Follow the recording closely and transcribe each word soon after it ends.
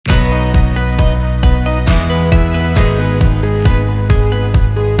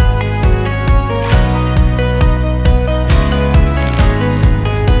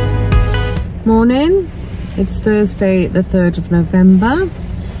morning. It's Thursday the 3rd of November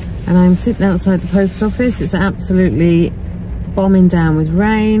and I'm sitting outside the post office. It's absolutely bombing down with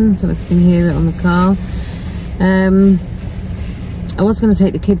rain. Don't know if you can hear it on the car. I was going to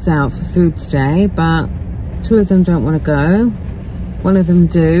take the kids out for food today, but 2 of them don't want to go. 1 of them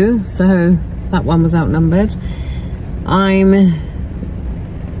do, so that one was outnumbered. I'm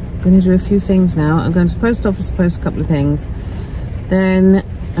going to do a few things now. I'm going to the post office to post a couple of things. Then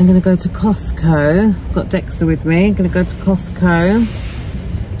I'm going to go to Costco. I've got Dexter with me. I'm going to go to Costco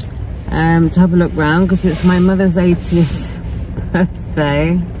to have a look round because it's my mother's 80th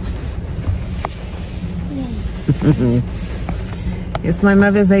birthday. It's my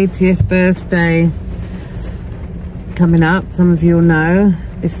mother's 80th birthday coming up. Some of you will know,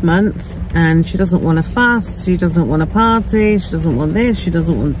 this month. And she doesn't want to fast. She doesn't want to party. She doesn't want this. She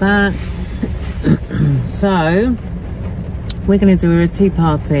doesn't want that. So we're going to do her a tea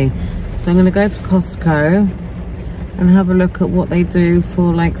party. So I'm going to go to Costco and have a look at what they do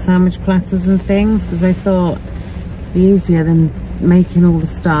for like sandwich platters and things, because I thought it'd be easier than making all the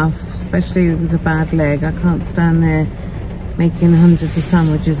stuff, especially with a bad leg. I can't stand there making hundreds of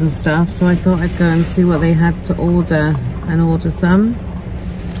sandwiches and stuff. So I thought I'd go and see what they had to order and order some.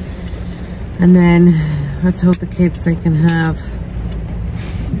 And then I told the kids they can have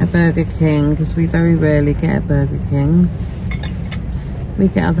a Burger King, because we very rarely get a Burger King. We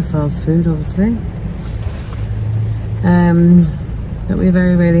get other fast food, obviously. But we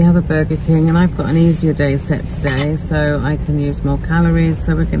very rarely have a Burger King, and I've got an easier day set today, so I can use more calories.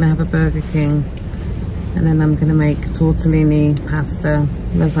 So we're going to have a Burger King, and then I'm going to make tortellini, pasta,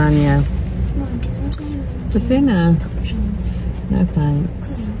 lasagna for dinner. No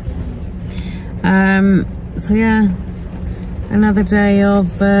thanks. So yeah, another day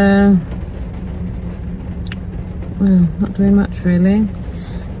of well, not doing much really.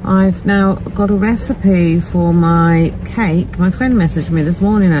 I've now got a recipe for my cake. My friend messaged me this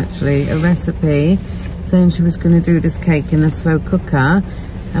morning actually, a recipe saying she was going to do this cake in a slow cooker,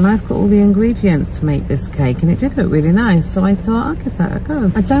 and I've got all the ingredients to make this cake, and it did look really nice, so I thought I'll give that a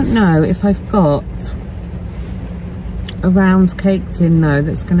go. I don't know if I've got a round cake tin though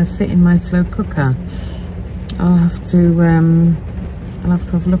that's going to fit in my slow cooker. I'll have to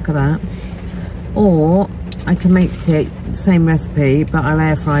have a look at that, or I can make it the same recipe but I'll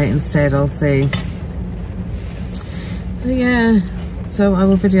air fry it instead. I'll see. But yeah, so I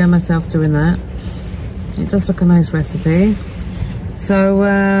will video myself doing that. It does look a nice recipe. So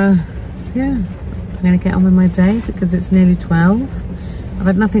yeah, I'm gonna get on with my day because it's nearly 12. I've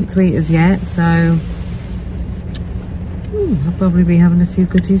had nothing to eat as yet, so I'll probably be having a few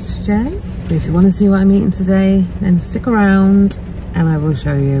goodies today. But if you want to see what I'm eating today, then stick around and I will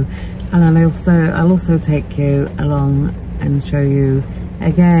show you. And I'll also take you along and show you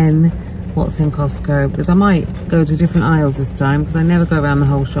again what's in Costco, because I might go to different aisles this time because I never go around the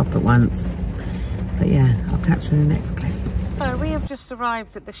whole shop at once. But yeah, I'll catch you in the next clip. So we have just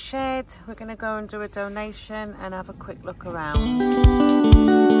arrived at the shed. We're going to go and do a donation and have a quick look around.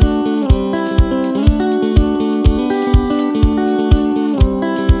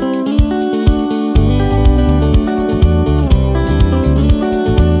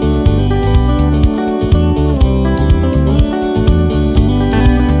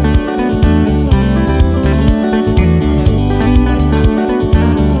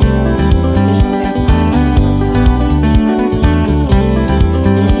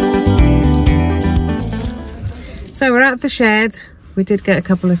 So we're out of the shed. We did get a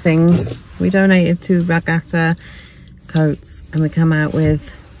couple of things. We donated 2 regatta coats, and we come out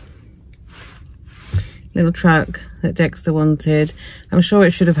with a little truck that Dexter wanted. I'm sure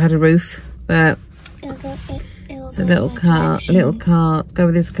it should have had a roof, but it's a little cart, go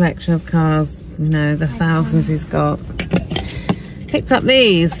with his collection of cars, you know, the thousands he's got. Picked up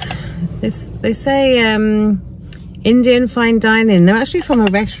these. They say Indian fine dining. They're actually from a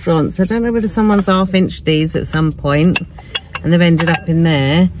restaurant, so I don't know whether someone's half-inched these at some point and they've ended up in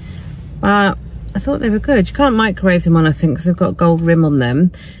there, but I thought they were good. You can't microwave them on, I think, because they've got a gold rim on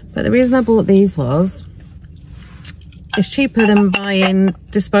them. But the reason I bought these was it's cheaper than buying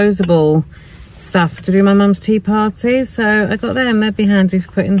disposable stuff to do my mum's tea party, so I got them. They'd be handy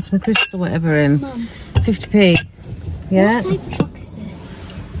for putting some crisps or whatever in. Mum, 50p. Yeah, what type of truck is this?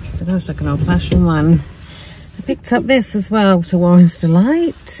 I don't know, it's like an old-fashioned one. I picked up this as well to Warren's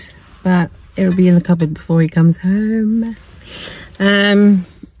delight, but it'll be in the cupboard before he comes home.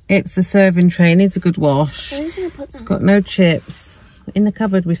 It's a serving tray, needs a good wash. Where are you gonna put them? It's got no chips. In the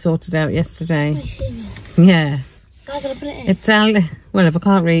cupboard we sorted out yesterday. Are you serious? Yeah. I'm gonna put it in. Italian. Well, if I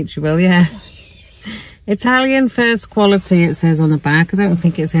can't reach, you will, yeah. Italian first quality, it says on the back. I don't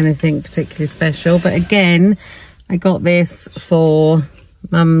think it's anything particularly special, but again, I got this for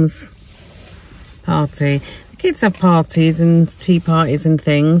Mum's party. The kids have parties and tea parties and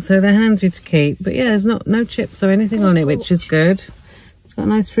things, so they're handy to keep. But yeah, there's no chips or anything on it, which is good. It's got a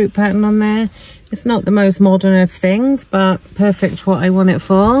nice fruit pattern on there. It's not the most modern of things, but perfect for what I want it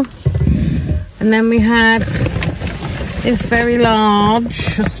for. And then we had this very large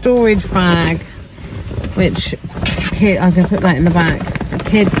storage bag, which I'm going to put that in the back. The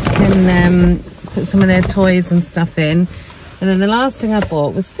kids can put some of their toys and stuff in. And then the last thing I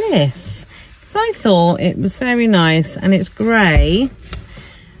bought was this. So I thought it was very nice, and it's grey.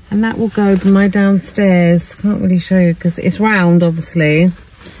 And that will go to my downstairs. Can't really show you because it's round, obviously.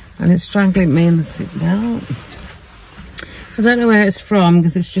 And it's straggling me in the seatbelt. I don't know where it's from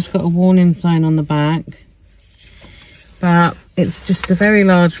because it's just got a warning sign on the back. But it's just a very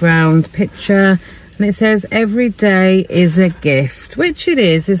large round picture. And it says, every day is a gift. Which it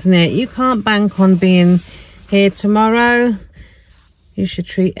is, isn't it? You can't bank on being here tomorrow. You should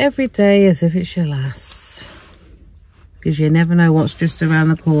treat every day as if it's your last. Because you never know what's just around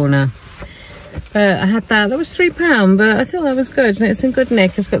the corner. But I had that. That was £3, but I thought that was good. And it's in good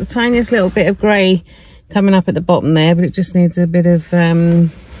nick. It's got the tiniest little bit of grey coming up at the bottom there, but it just needs a bit of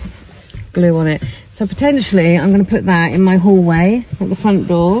glue on it. So potentially I'm going to put that in my hallway at the front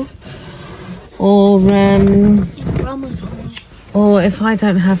door. Or grandma's hallway. Or if I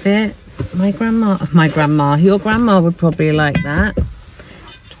don't have it, your grandma would probably like that.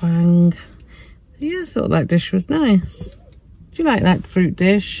 Twang. Yeah, I thought that dish was nice. Do you like that fruit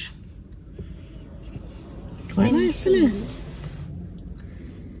dish? Quite nice, isn't it?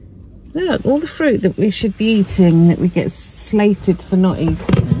 Look, all the fruit that we should be eating that we get slated for not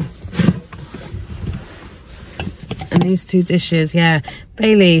eating. And these two dishes, yeah.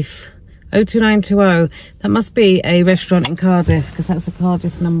 Bay leaf, 02920. That must be a restaurant in Cardiff because that's a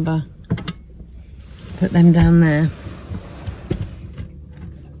Cardiff number. Put them down there.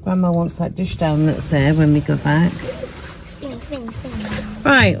 Grandma wants that dish down that's there when we go back. Spin.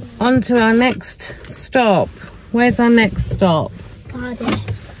 Right, on to our next stop. Where's our next stop?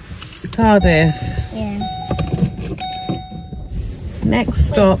 Cardiff. Yeah. Next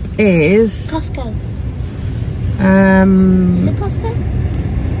stop is Costco. Is it Costco?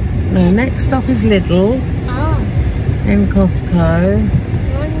 No, next stop is Lidl and Costco.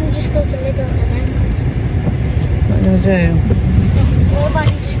 Why don't you just go to Lidl and then Costco? That's what I'm going to do. What about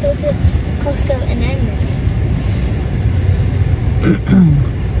you just go to Costco and then Lidl's?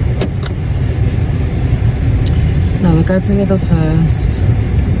 No, we'll go to Lidl first.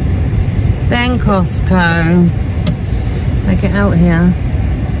 Then Costco. I get out here.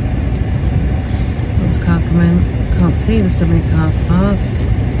 What's the car coming? Can't see, there's so many cars parked.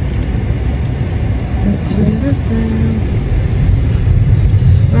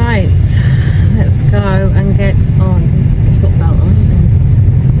 Right, let's go and get on. Put that on.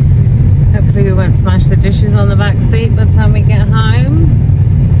 Hopefully we won't smash the dishes on the back seat by the time we get home.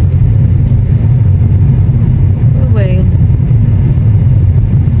 Will we?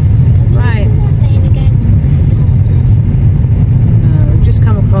 Right. No, we've just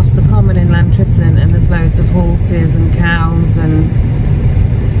come across the common in Lantrisson and there's loads of horses and cows and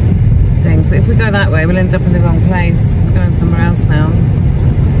things. But if we go that way, we'll end up in the wrong place. We're going somewhere else now.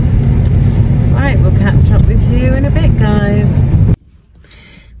 Right, we'll catch up with you in a bit, guys.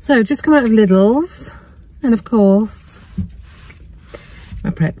 So, just come out of Lidl's. And of course, my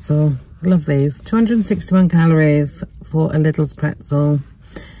pretzel. I love these. 261 calories for a Lidl's pretzel.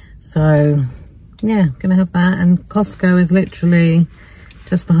 So, yeah, gonna have that. And Costco is literally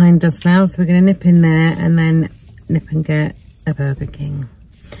just behind us now. So we're gonna nip in there and then nip and get a Burger King.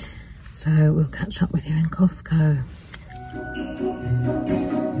 So we'll catch up with you in Costco.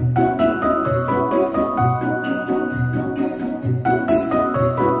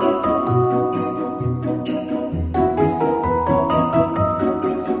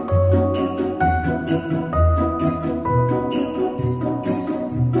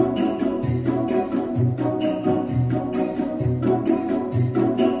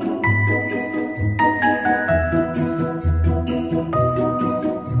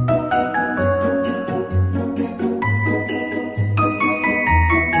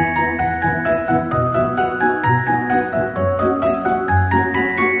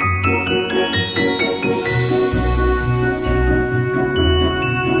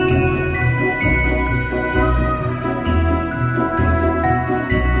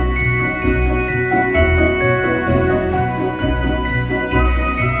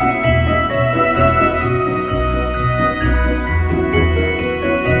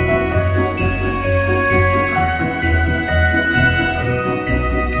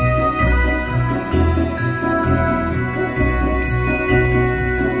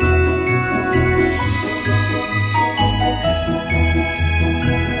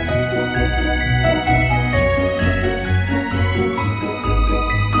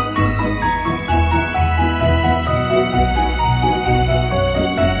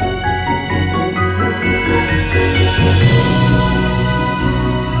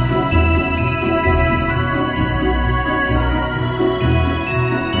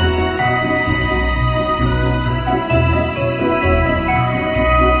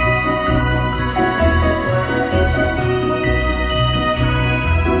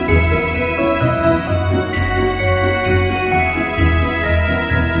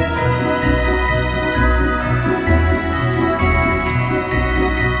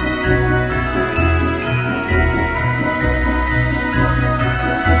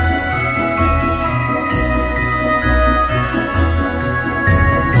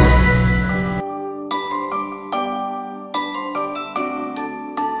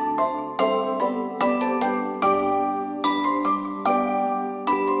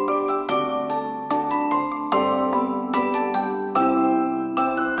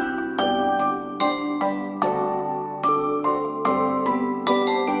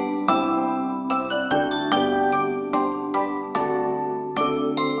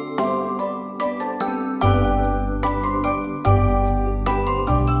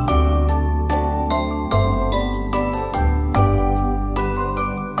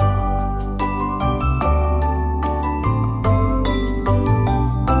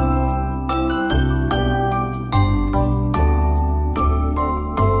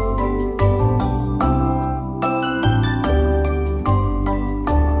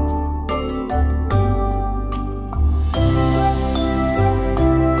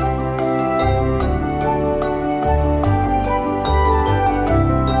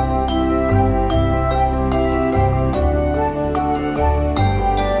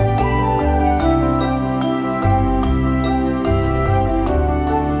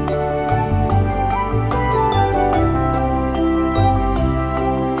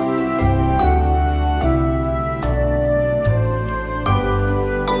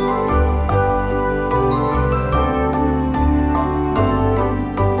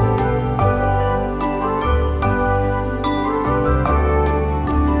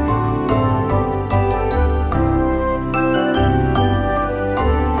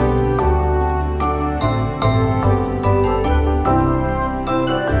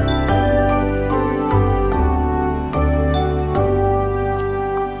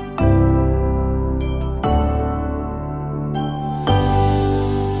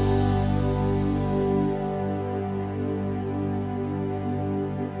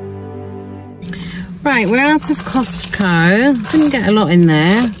 Right, we're out of Costco. Didn't get a lot in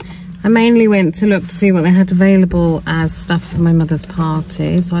there. I mainly went to look to see what they had available as stuff for my mother's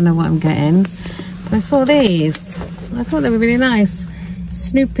party, so I know what I'm getting. But I saw these. I thought they were really nice.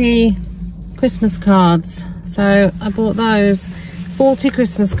 Snoopy Christmas cards. So I bought those. 40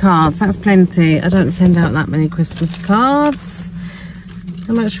 Christmas cards, that's plenty. I don't send out that many Christmas cards.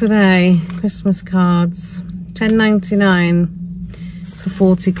 How much were they? Christmas cards. $10.99 for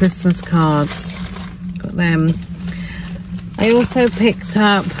 40 Christmas cards. Got them. I also picked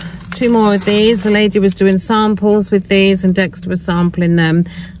up 2 more of these. The lady was doing samples with these and Dexter was sampling them.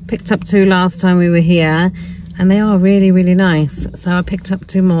 Picked up 2 last time we were here and they are really, really nice. So I picked up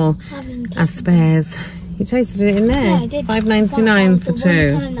 2 more as spares. You tasted it in there? Yeah, I did. $5.99 for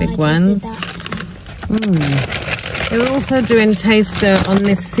 2 big ones. They were also doing taster on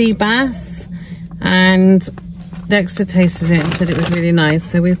this sea bass and Dexter tasted it and said it was really nice.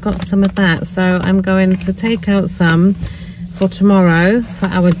 So we've got some of that. So I'm going to take out some for tomorrow for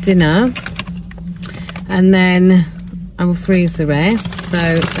our dinner and then I will freeze the rest.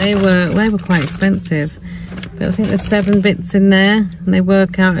 So they were quite expensive, but I think there's 7 bits in there and they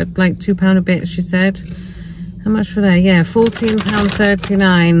work out at like £2 a bit, she said. How much were they? Yeah,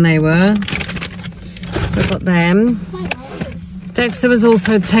 £14.39 they were. So I got them. Dexter was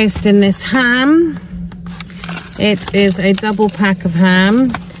also tasting this ham. It is a double pack of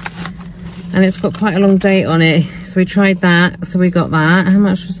ham and it's got quite a long date on it, so we tried that, so we got that. How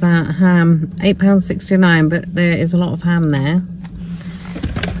much was that ham? £8.69, but there is a lot of ham there.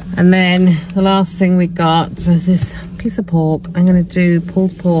 And then the last thing we got was this piece of pork. I'm going to do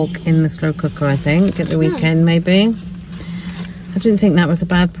pulled pork in the slow cooker, I think, at the weekend maybe. I didn't think that was a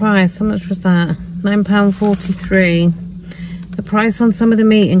bad price. How much was that? £9.43. The price on some of the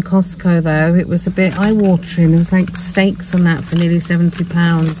meat in Costco though, it was a bit eye-watering. There was like steaks on that for nearly £70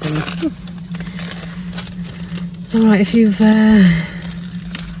 and it's alright if you've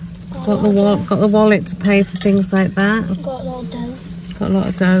got the wallet to pay for things like that. Got a lot of dough. Got a lot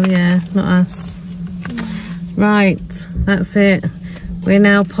of dough, yeah, not us. Right, that's it. We're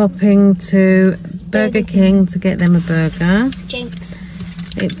now popping to Burger King to get them a burger. Jinx.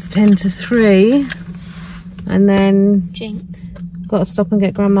 It's 10 to 3 and then Jinx. got to stop and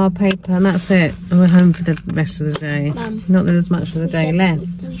get grandma a paper and that's it. And we're home for the rest of the day. Not that there's much of the day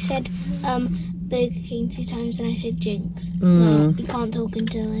left. We said Burger King 2 times and I said Jinx. Well, you can't talk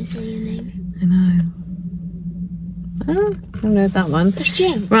until I say your name. I know. Oh, I know that one. It's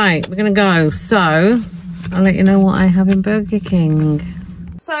Jinx. Right, we're going to go. So, I'll let you know what I have in Burger King.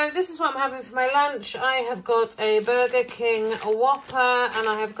 So this is what I'm having for my lunch. I have got a Burger King Whopper and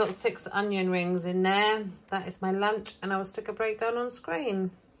I have got 6 onion rings in there. That is my lunch and I will stick a breakdown on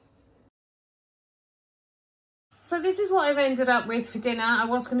screen. So this is what I've ended up with for dinner. I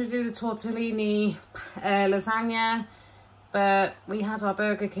was going to do the tortellini lasagna, but we had our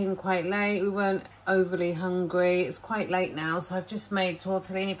Burger King quite late. We weren't overly hungry. It's quite late now, so I've just made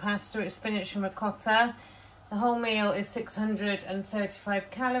tortellini pasta. It's spinach and ricotta. The whole meal is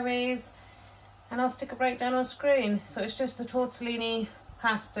 635 calories and I'll stick a breakdown on screen. So it's just the tortellini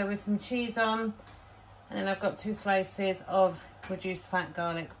pasta with some cheese on and then I've got 2 slices of reduced fat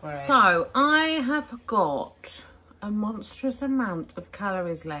garlic bread. So I have got a monstrous amount of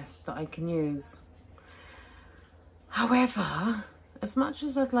calories left that I can use. However, as much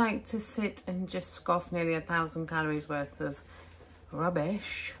as I'd like to sit and just scoff nearly 1,000 calories worth of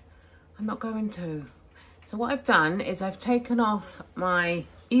rubbish, I'm not going to. So what I've done is I've taken off my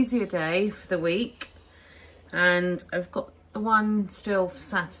easier day for the week and I've got the one still for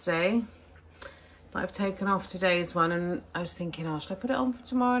Saturday, but I've taken off today's one and I was thinking, oh, should I put it on for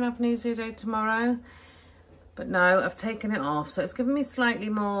tomorrow and have an easier day tomorrow? But no, I've taken it off. So it's given me slightly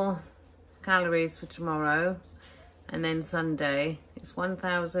more calories for tomorrow and then Sunday. It's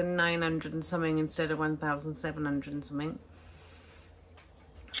 1,900 and something instead of 1,700 and something.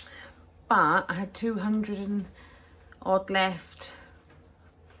 But I had 200 and odd left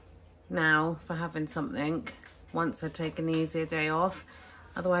now for having something once I'd taken the easier day off.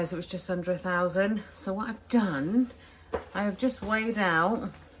 Otherwise it was just under 1,000. So what I've done, I have just weighed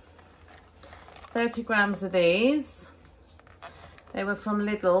out 30 grams of these. They were from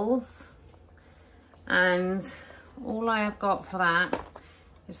Lidl's and all I have got for that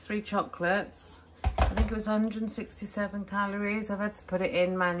is 3 chocolates. I think it was 167 calories. I've had to put it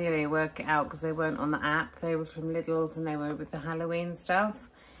in manually, work it out because they weren't on the app. They were from Lidl's and they were with the Halloween stuff.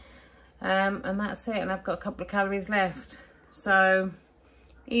 And that's it. And I've got a couple of calories left. So,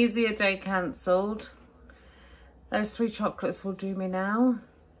 easier day cancelled. Those 3 chocolates will do me now.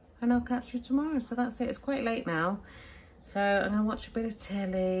 And I'll catch you tomorrow. So that's it. It's quite late now. So I'm going to watch a bit of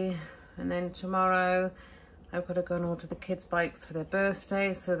telly. And then tomorrow I've got to go and order the kids' bikes for their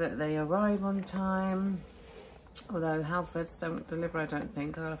birthday so that they arrive on time. Although Halfords don't deliver, I don't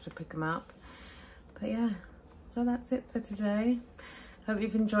think. I'll have to pick them up. But yeah, so that's it for today. Hope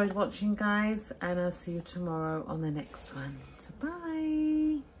you've enjoyed watching, guys, and I'll see you tomorrow on the next one. So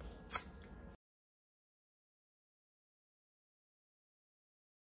bye.